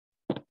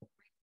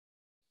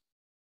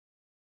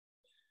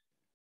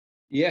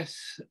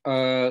Yes,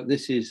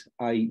 this is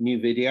a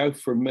new video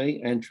from me,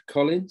 Andrew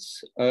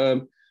Collins.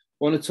 Want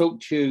to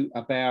talk to you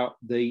about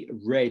the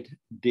red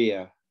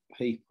deer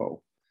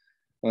people.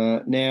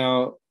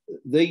 Now,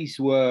 these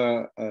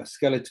were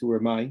skeletal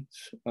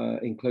remains,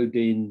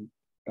 including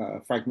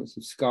fragments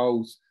of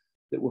skulls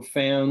that were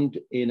found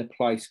in a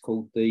place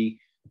called the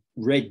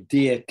Red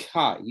Deer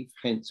Cave,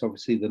 hence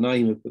obviously the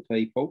name of the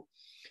people,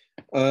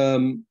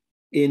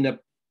 in a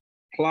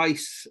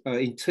place,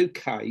 in two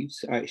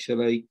caves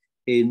actually,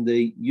 in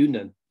the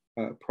Yunnan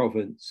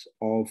province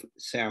of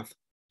South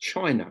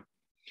China.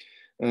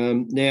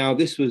 Now,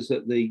 this was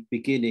at the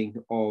beginning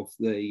of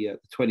the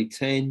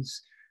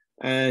 2010s,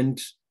 and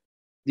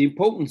the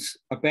importance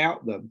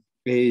about them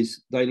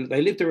is they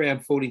lived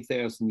around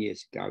 14,000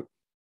 years ago,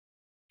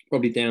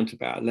 probably down to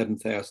about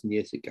 11,000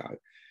 years ago.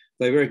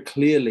 They very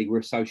clearly were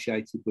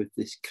associated with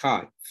this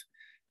cave,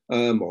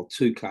 or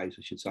two caves,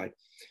 I should say.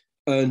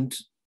 And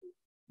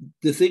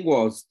the thing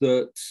was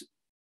that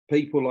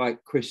people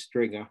like Chris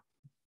Stringer,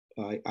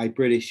 a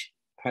British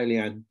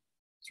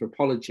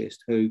paleoanthropologist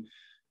who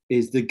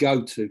is the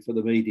go-to for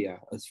the media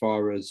as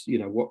far as, you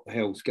know, what the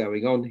hell's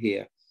going on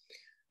here,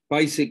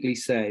 basically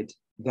said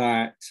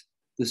that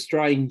the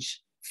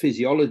strange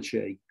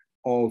physiology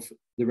of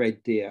the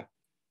red deer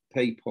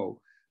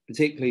people,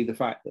 particularly the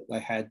fact that they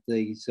had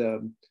these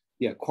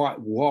quite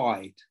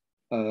wide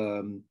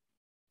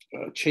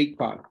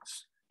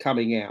cheekbones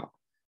coming out,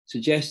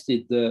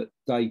 suggested that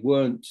they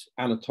weren't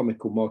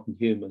anatomical modern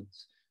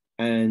humans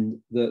and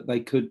that they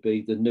could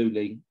be the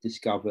newly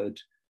discovered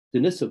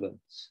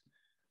Denisovans.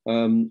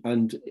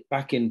 And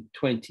back in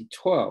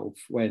 2012,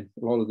 when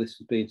a lot of this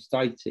was being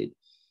stated,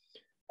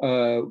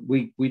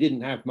 we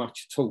didn't have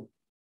much at all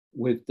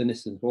with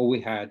Denisovans. All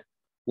we had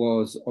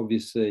was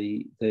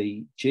obviously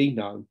the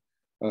genome,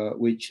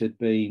 which had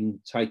been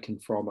taken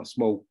from a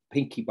small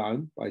pinky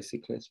bone,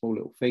 basically a small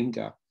little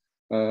finger,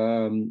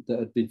 that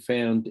had been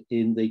found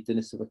in the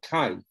Denisovan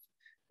cave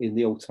in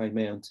the Altai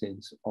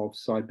Mountains of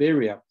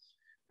Siberia,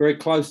 very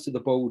close to the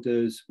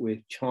borders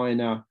with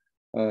China,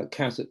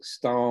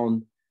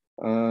 Kazakhstan,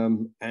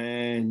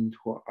 and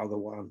what other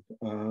one?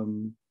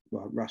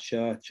 Well,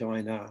 Russia,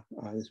 China.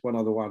 There's one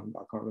other one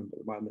I can't remember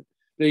at the moment.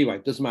 But anyway,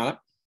 it doesn't matter.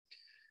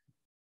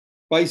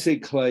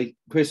 Basically,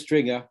 Chris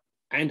Stringer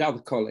and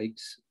other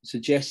colleagues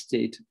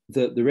suggested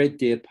that the red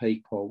deer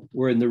people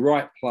were in the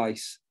right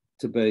place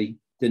to be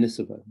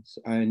Denisovans,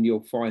 and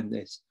you'll find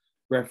this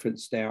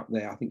referenced out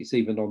there. I think it's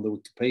even on the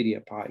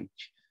Wikipedia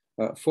page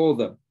for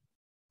them.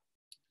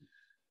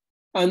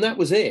 And that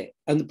was it.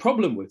 And the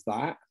problem with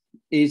that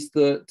is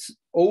that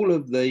all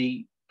of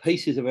the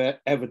pieces of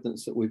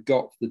evidence that we've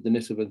got for the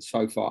Denisovans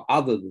so far,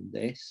 other than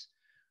this,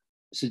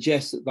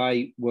 suggest that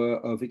they were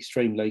of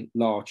extremely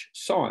large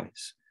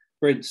size.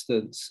 For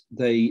instance,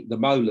 the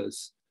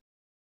molars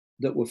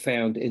that were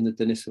found in the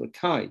Denisovan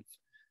cave,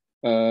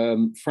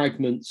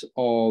 fragments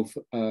of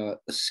a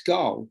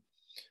skull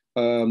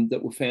that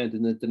were found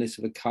in the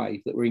Denisovan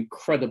cave that were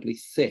incredibly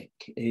thick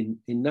in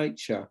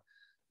nature,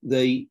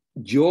 the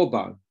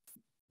jawbone,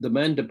 the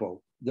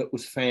mandible that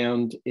was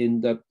found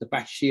in the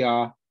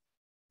Bashia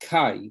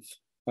cave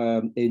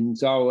in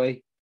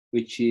Zawi,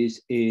 which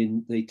is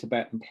in the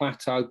Tibetan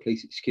plateau.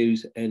 Please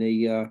excuse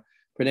any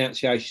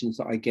pronunciations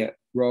that I get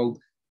wrong,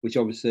 which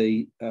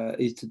obviously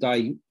is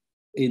today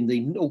in the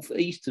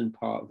northeastern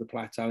part of the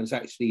plateau, and it's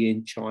actually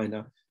in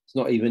China. It's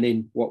not even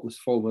in what was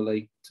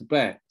formerly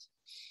Tibet.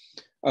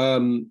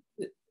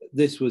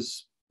 This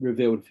was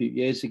revealed a few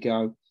years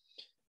ago,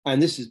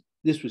 and this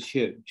was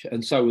huge,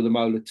 and so were the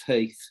molar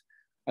teeth.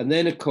 And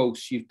then, of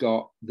course, you've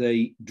got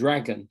the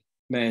dragon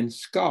man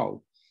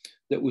skull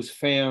that was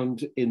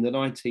found in the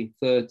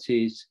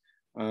 1930s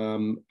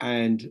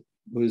and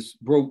was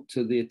brought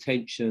to the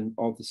attention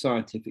of the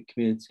scientific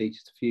community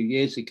just a few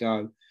years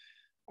ago.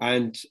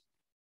 And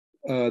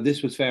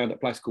this was found at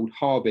a place called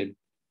Harbin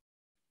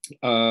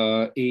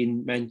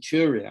in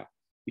Manchuria,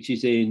 which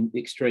is in the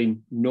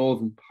extreme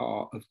northern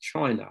part of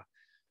China.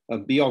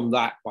 And beyond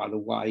that, by the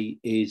way,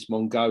 is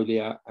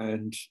Mongolia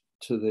and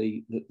to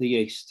the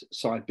east,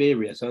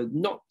 Siberia. So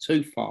not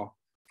too far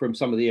from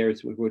some of the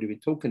areas we've already been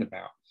talking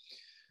about.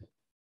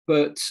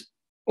 But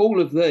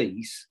all of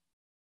these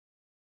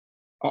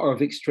are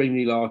of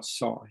extremely large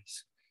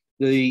size.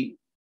 The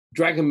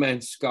Dragon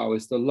Man skull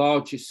is the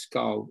largest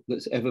skull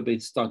that's ever been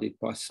studied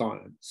by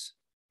science.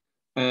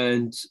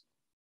 And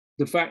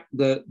the fact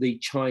that the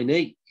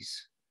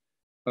Chinese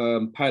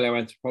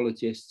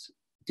paleoanthropologists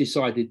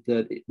decided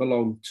that it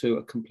belonged to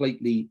a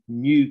completely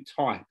new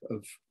type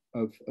of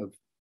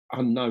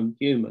unknown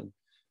human,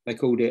 they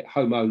called it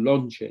Homo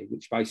longi,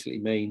 which basically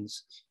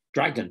means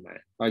dragon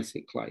man,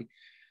 basically,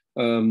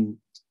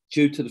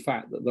 due to the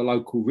fact that the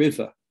local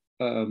river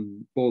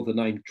bore the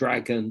name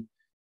Dragon.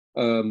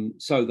 And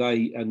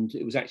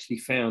it was actually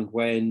found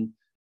when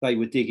they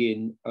were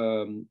digging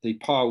the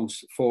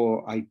piles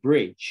for a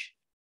bridge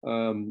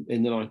in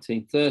the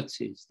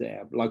 1930s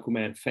there. A local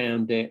man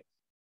found it,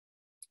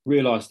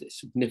 realized its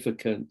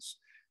significance.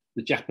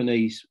 The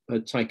Japanese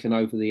had taken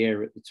over the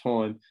area at the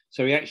time,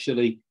 so he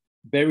actually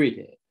buried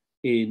it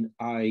in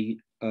a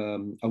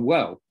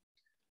unwell,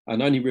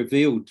 and only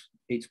revealed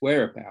its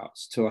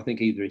whereabouts to, I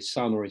think, either his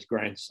son or his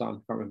grandson, I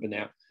can't remember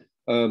now,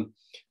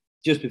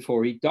 just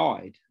before he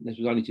died. And this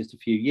was only just a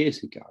few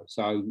years ago.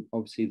 So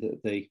obviously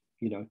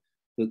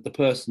the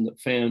person that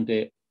found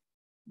it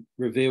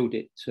revealed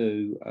it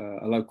to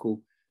a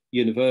local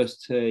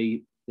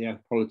university, the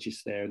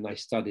anthropologists there, and they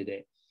studied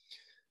it.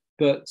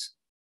 But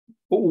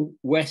all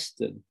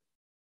Western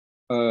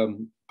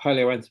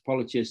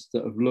paleoanthropologists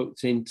that have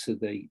looked into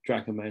the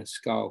Dragonman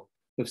skull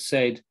have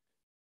said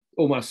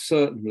almost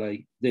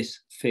certainly this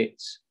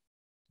fits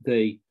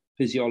the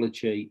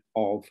physiology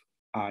of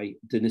a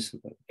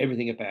Denisovan.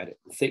 Everything about it,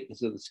 the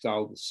thickness of the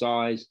skull, the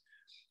size,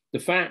 the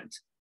fact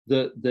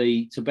that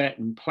the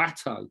Tibetan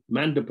plateau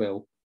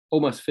mandible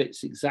almost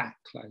fits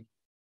exactly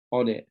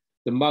on it.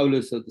 The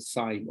molars are the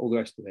same, all the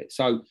rest of it.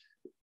 So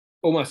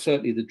almost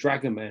certainly the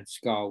Dragonman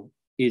skull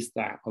is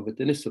that of a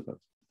Denisovan.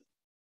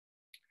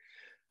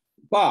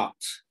 But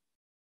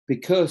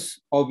because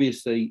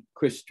obviously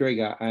Chris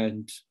Strigger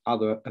and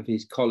other of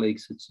his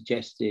colleagues had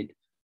suggested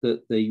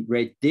that the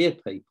red deer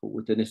people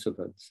were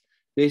Denisovans,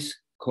 this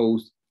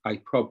caused a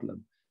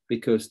problem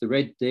because the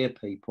red deer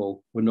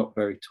people were not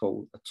very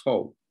tall at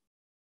all.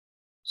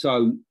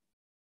 So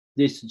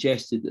this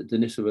suggested that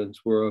Denisovans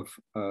were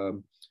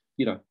of,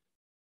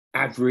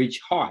 average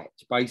height,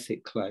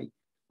 basically,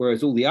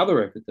 whereas all the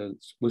other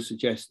evidence was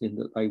suggesting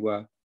that they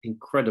were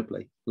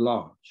incredibly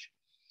large.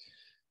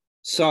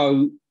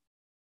 So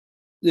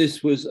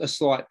this was a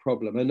slight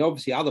problem. And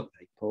obviously other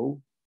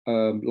people,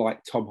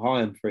 like Tom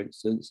Hyam, for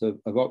instance,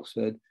 of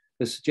Oxford,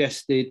 has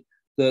suggested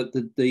that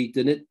the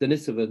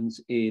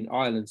Denisovans in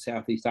Ireland,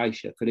 Southeast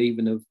Asia, could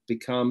even have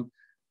become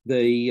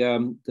the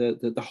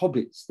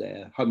hobbits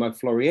there, Homo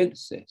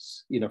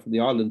floresiensis, from the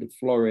island of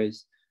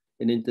Flores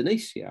in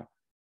Indonesia.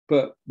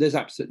 But there's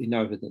absolutely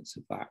no evidence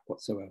of that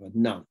whatsoever,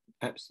 none,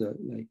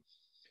 absolutely.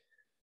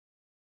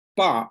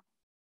 But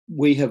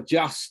we have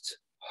just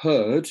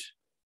heard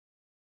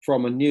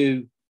from a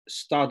new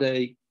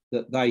study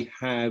that they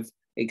have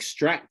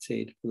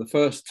extracted for the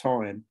first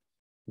time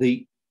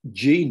the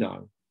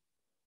genome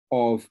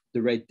of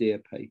the red deer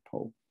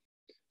people.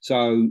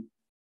 So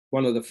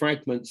one of the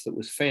fragments that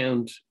was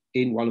found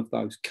in one of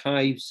those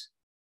caves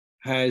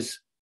has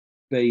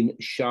been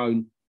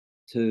shown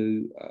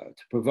to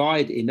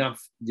provide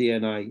enough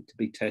DNA to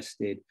be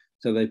tested.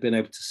 So they've been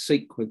able to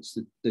sequence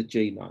the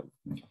genome.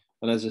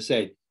 And as I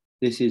said,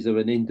 this is of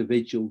an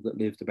individual that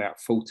lived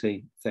about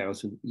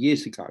 14,000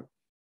 years ago.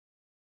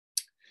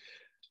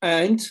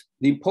 And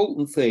the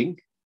important thing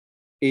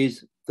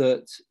is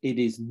that it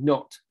is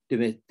not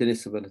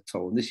Denisovan at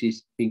all. And this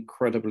is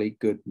incredibly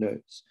good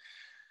news.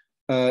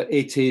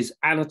 It is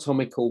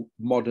anatomical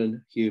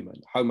modern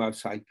human, Homo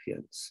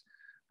sapiens,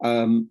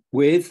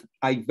 with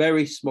a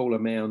very small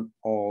amount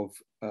of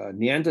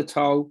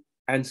Neanderthal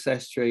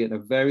ancestry and a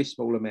very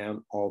small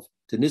amount of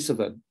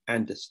Denisovan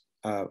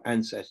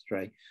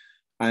ancestry.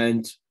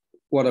 And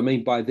what I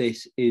mean by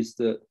this is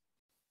that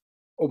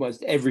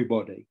almost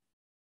everybody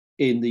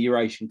in the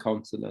Eurasian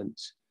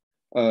continent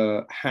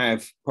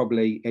have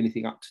probably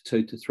anything up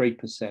to 2 to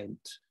 3%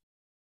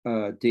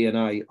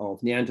 DNA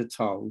of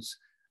Neanderthals.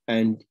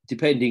 And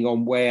depending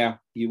on where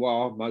you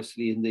are,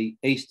 mostly in the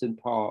eastern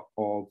part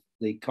of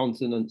the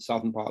continent,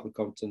 southern part of the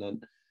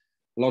continent,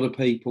 a lot of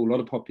people, a lot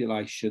of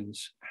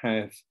populations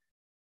have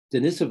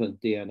Denisovan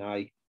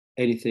DNA,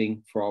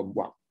 anything from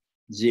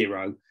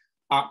 0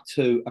 up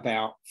to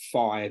about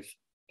 5%.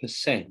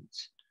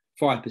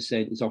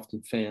 5% is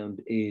often found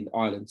in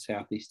Ireland,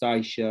 Southeast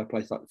Asia,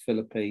 places like the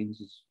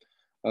Philippines,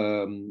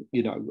 Papua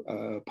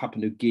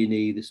New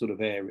Guinea, this sort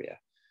of area.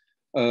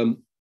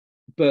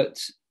 But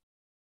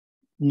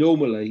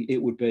normally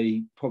it would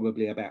be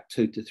probably about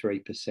 2 to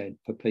 3%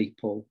 for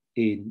people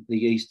in the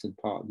eastern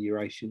part of the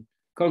Eurasian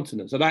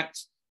continent. So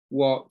that's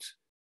what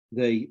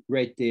the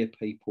red deer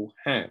people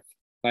have.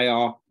 They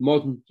are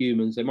modern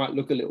humans. They might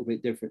look a little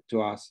bit different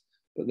to us,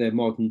 but they're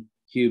modern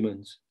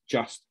humans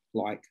just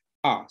like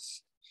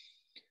us.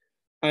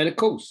 And of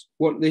course,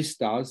 what this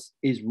does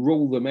is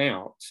rule them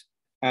out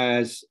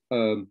as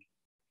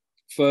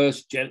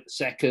first,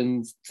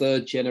 second,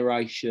 third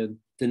generation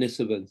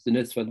Denisovans,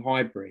 Denisovan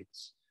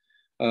hybrids.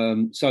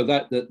 So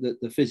that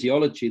the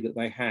physiology that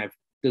they have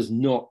does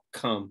not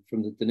come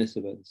from the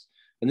Denisovans.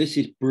 And this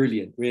is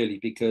brilliant, really,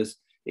 because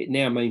it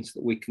now means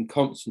that we can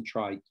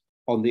concentrate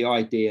on the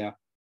idea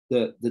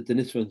that the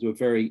Denisovans were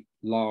very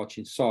large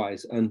in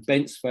size. And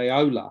Bence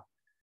Viola,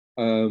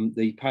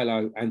 the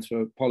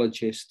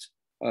paleoanthropologist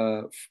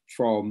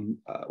from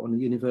one of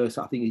the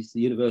university, I think it's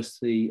the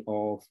University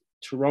of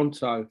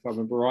Toronto, if I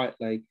remember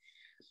rightly,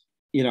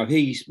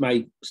 he's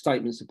made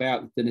statements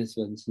about the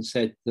Denisovans and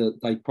said that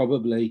they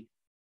probably,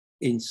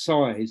 in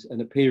size and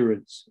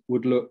appearance,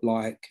 would look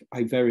like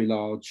a very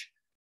large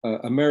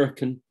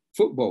American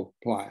football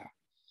player.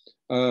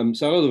 So in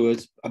other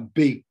words, a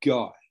big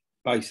guy,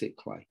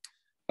 basically.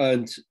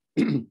 And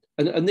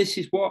this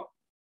is what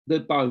the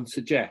bones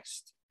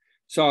suggest.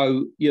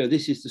 So,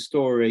 this is the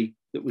story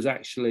that was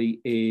actually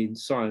in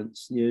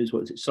Science News.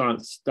 What is it?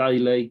 Science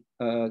Daily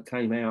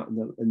came out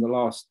in the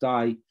last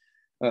day.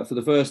 For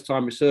the first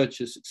time,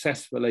 researchers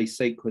successfully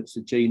sequenced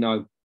the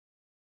genome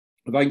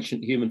of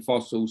ancient human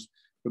fossils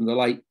from the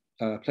late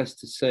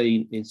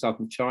Pleistocene in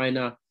southern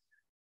China.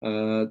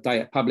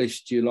 Data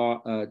published July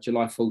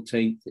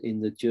 14th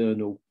in the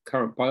journal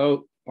Current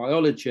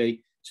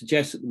Biology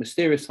suggests that the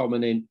mysterious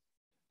hominin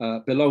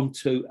belonged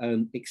to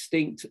an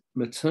extinct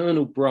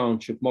maternal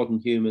branch of modern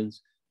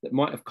humans that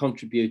might have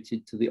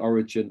contributed to the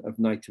origin of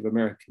Native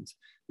Americans.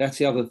 That's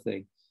the other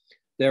thing.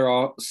 There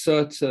are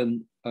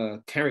certain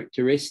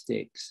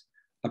characteristics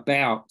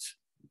about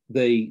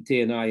the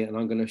DNA, and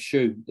I'm going to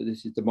assume that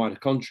this is the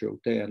mitochondrial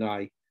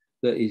DNA,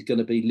 that is going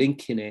to be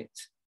linking it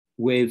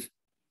with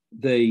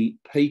the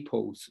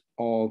peoples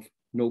of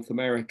North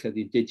America,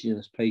 the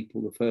indigenous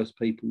people, the first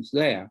peoples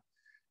there.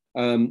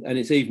 And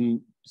it's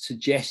even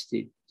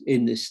suggested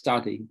in this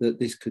study that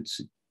this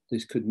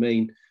could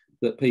mean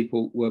that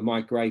people were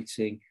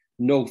migrating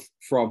north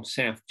from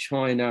South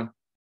China,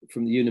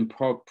 from the Yunnan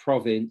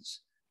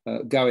province,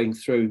 going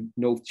through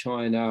North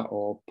China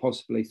or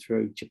possibly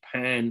through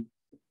Japan,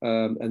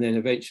 and then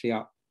eventually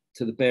up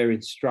to the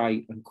Bering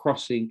Strait and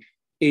crossing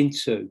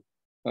into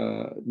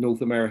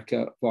North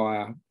America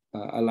via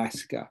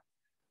Alaska,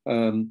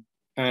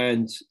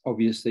 and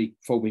obviously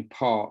forming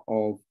part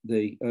of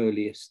the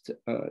earliest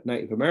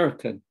Native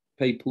American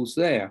peoples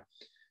there.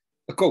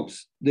 Of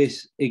course,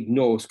 this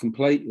ignores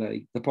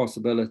completely the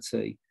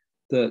possibility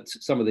that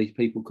some of these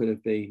people could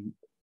have been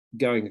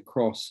going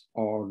across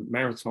on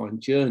maritime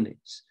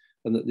journeys,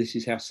 and that this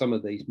is how some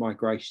of these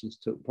migrations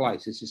took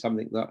place. This is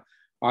something that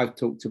I've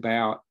talked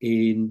about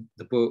in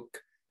the book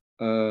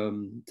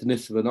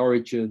Denisovan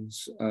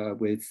Origins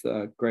with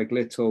Greg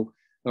Little.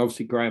 And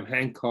obviously Graham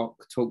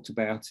Hancock talked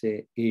about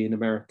it in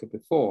America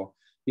before.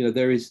 You know,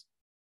 there is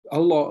a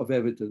lot of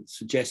evidence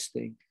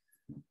suggesting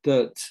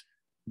that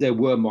there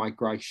were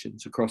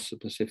migrations across the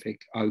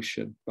Pacific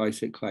Ocean,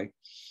 basically.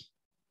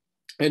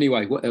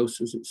 Anyway, what else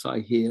does it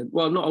say here?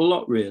 Well, not a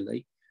lot,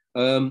 really.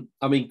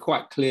 I mean,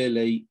 quite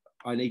clearly,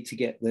 I need to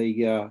get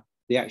the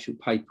actual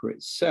paper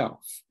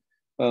itself.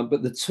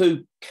 But the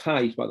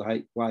 2Ks, by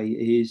the way,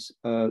 is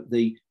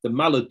the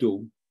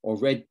Maladul, or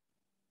red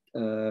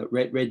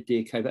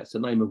deer cave. That's the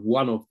name of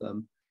one of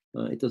them.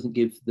 It doesn't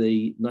give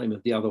the name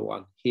of the other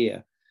one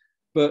here.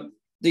 But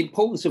the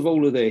importance of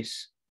all of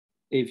this,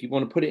 if you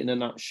want to put it in a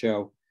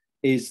nutshell,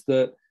 is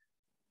that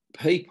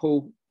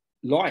people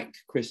like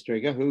Chris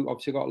Trigger, who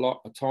obviously got a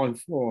lot of time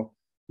for,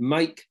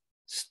 make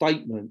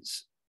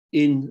statements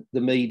in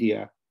the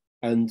media,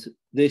 and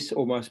this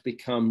almost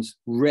becomes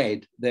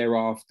read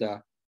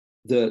thereafter,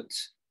 that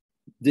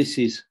this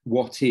is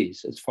what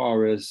is, as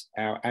far as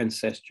our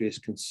ancestry is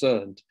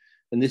concerned.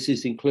 And this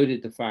has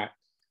included the fact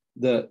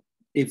that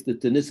if the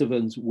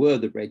Denisovans were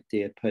the red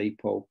deer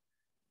people,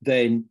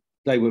 then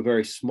they were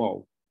very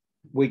small.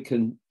 We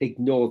can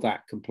ignore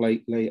that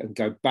completely and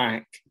go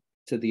back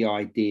to the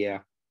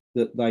idea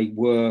that they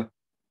were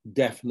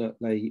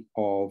definitely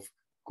of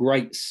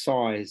great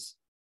size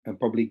and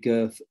probably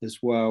girth as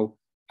well.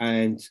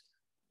 And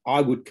I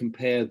would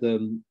compare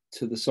them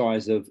to the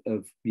size of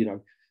you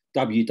know,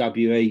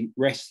 WWE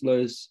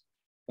wrestlers.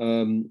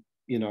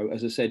 You know,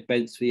 as I said,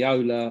 Benz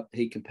Viola,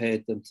 he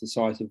compared them to the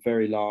size of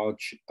very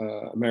large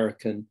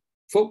American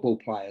football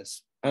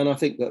players. And I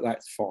think that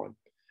that's fine.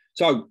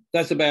 So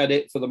that's about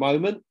it for the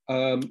moment.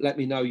 Let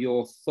me know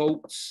your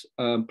thoughts.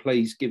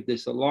 Please give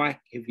this a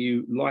like if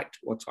you liked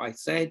what I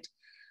said.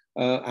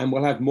 And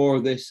we'll have more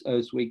of this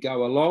as we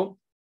go along.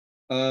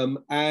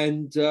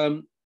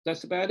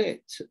 That's about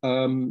it.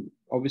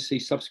 Obviously,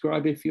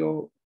 subscribe if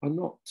you're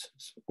not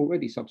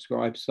already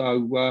subscribed.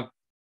 So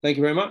thank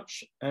you very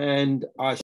much. And I